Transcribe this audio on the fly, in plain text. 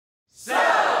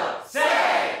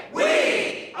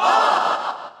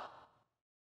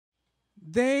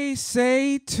They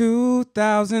say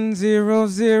 2000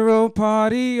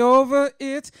 party over,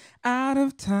 it's out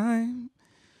of time.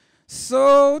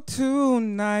 So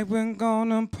tonight we're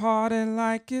gonna party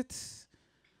like it's.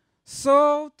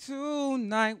 So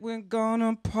tonight we're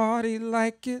gonna party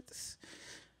like it's.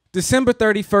 December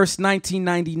 31st,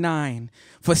 1999.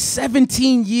 For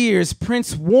 17 years,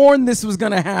 Prince warned this was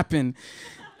gonna happen.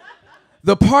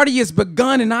 The party has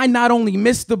begun, and I not only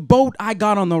missed the boat, I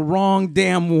got on the wrong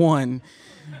damn one.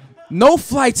 No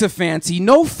flights of fancy,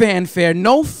 no fanfare,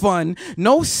 no fun,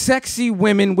 no sexy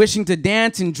women wishing to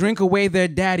dance and drink away their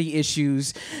daddy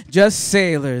issues. Just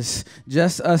sailors,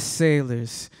 just us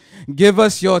sailors. Give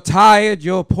us your tired,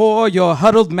 your poor, your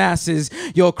huddled masses,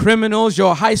 your criminals,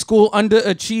 your high school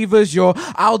underachievers, your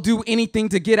I'll do anything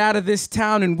to get out of this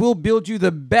town, and we'll build you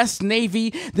the best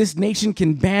navy this nation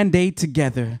can band-aid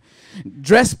together.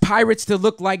 Dress pirates to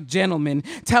look like gentlemen.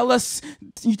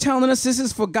 You telling us this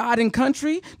is for God and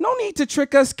country? No need to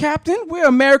trick us, Captain. We're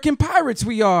American pirates,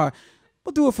 we are.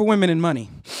 We'll do it for women and money.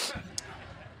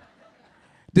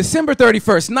 December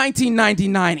 31st,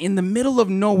 1999, in the middle of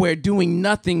nowhere doing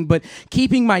nothing but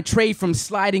keeping my tray from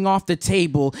sliding off the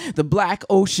table. The black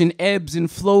ocean ebbs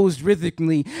and flows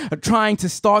rhythmically, trying to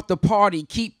start the party,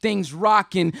 keep things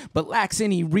rocking, but lacks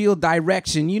any real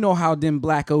direction. You know how them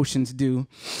black oceans do.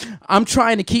 I'm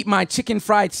trying to keep my chicken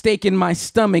fried steak in my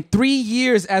stomach. 3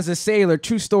 years as a sailor,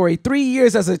 true story, 3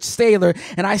 years as a sailor,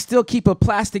 and I still keep a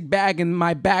plastic bag in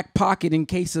my back pocket in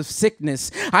case of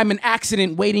sickness. I'm an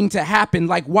accident waiting to happen,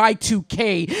 like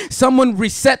Y2K. Someone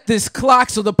reset this clock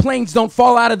so the planes don't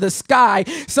fall out of the sky.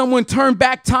 Someone turn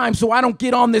back time so I don't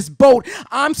get on this boat.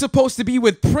 I'm supposed to be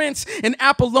with Prince and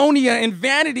Apollonia and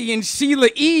Vanity and Sheila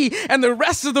E. and the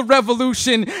rest of the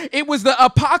revolution. It was the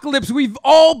apocalypse we've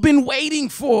all been waiting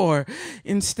for.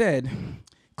 Instead,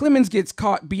 Clemens gets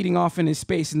caught beating off in his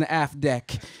space in the aft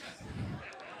deck.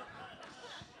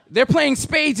 They're playing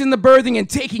spades in the berthing and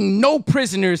taking no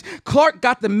prisoners. Clark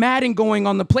got the Madden going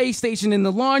on the PlayStation in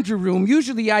the laundry room.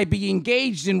 Usually I'd be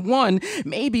engaged in one,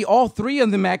 maybe all three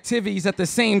of them activities at the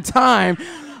same time.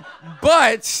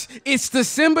 But it's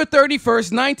December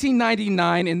 31st,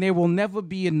 1999, and there will never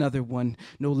be another one.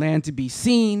 No land to be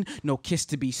seen, no kiss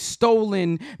to be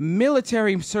stolen.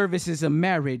 Military service is a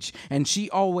marriage, and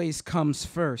she always comes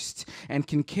first and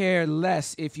can care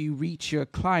less if you reach your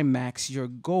climax, your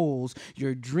goals,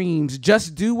 your dreams.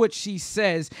 Just do what she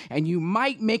says, and you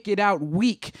might make it out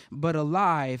weak, but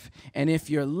alive, and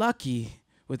if you're lucky,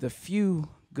 with a few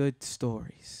good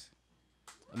stories.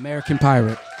 American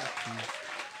Pirate.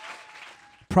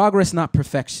 Progress, not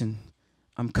perfection.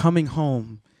 I'm coming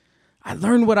home. I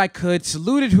learned what I could,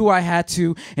 saluted who I had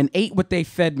to, and ate what they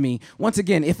fed me. Once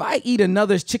again, if I eat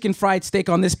another chicken fried steak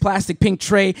on this plastic pink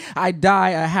tray, I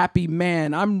die a happy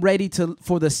man. I'm ready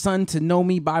for the sun to know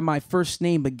me by my first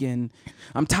name again.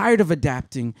 I'm tired of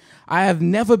adapting. I have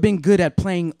never been good at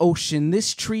playing ocean.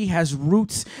 This tree has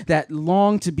roots that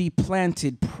long to be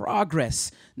planted.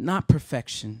 Progress, not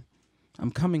perfection.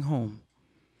 I'm coming home.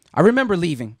 I remember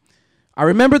leaving. I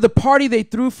remember the party they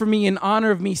threw for me in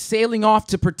honor of me sailing off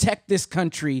to protect this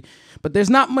country. But there's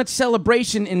not much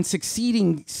celebration in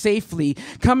succeeding safely.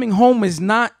 Coming home is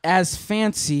not as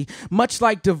fancy. Much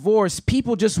like divorce,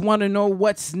 people just want to know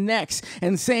what's next.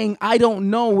 And saying, I don't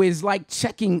know, is like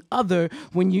checking other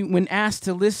when asked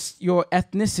to list your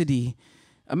ethnicity.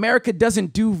 America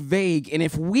doesn't do vague, and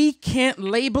if we can't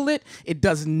label it, it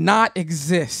does not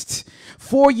exist.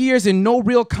 4 years and no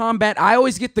real combat, I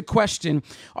always get the question,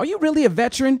 are you really a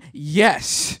veteran?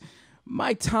 Yes.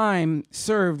 My time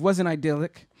served wasn't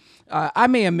idyllic. I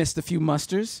may have missed a few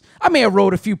musters. I may have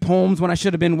wrote a few poems when I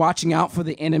should have been watching out for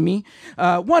the enemy.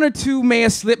 One or two may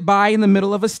have slipped by in the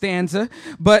middle of a stanza.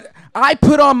 But I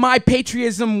put on my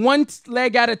patriotism one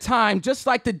leg at a time, just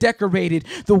like the decorated,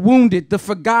 the wounded, the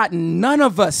forgotten. None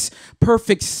of us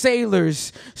perfect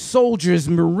sailors, soldiers,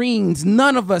 Marines.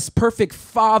 None of us perfect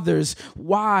fathers,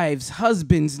 wives,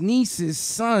 husbands, nieces,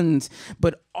 sons.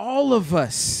 But all of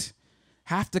us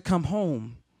have to come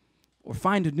home or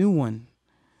find a new one.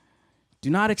 Do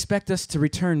not expect us to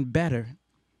return better.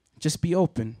 Just be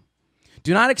open.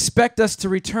 Do not expect us to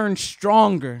return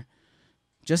stronger.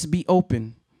 Just be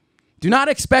open. Do not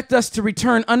expect us to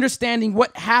return understanding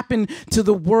what happened to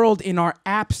the world in our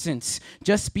absence.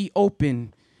 Just be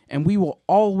open, and we will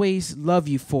always love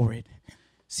you for it.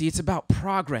 See, it's about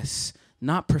progress,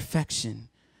 not perfection.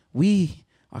 We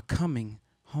are coming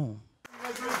home.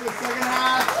 The second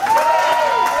half.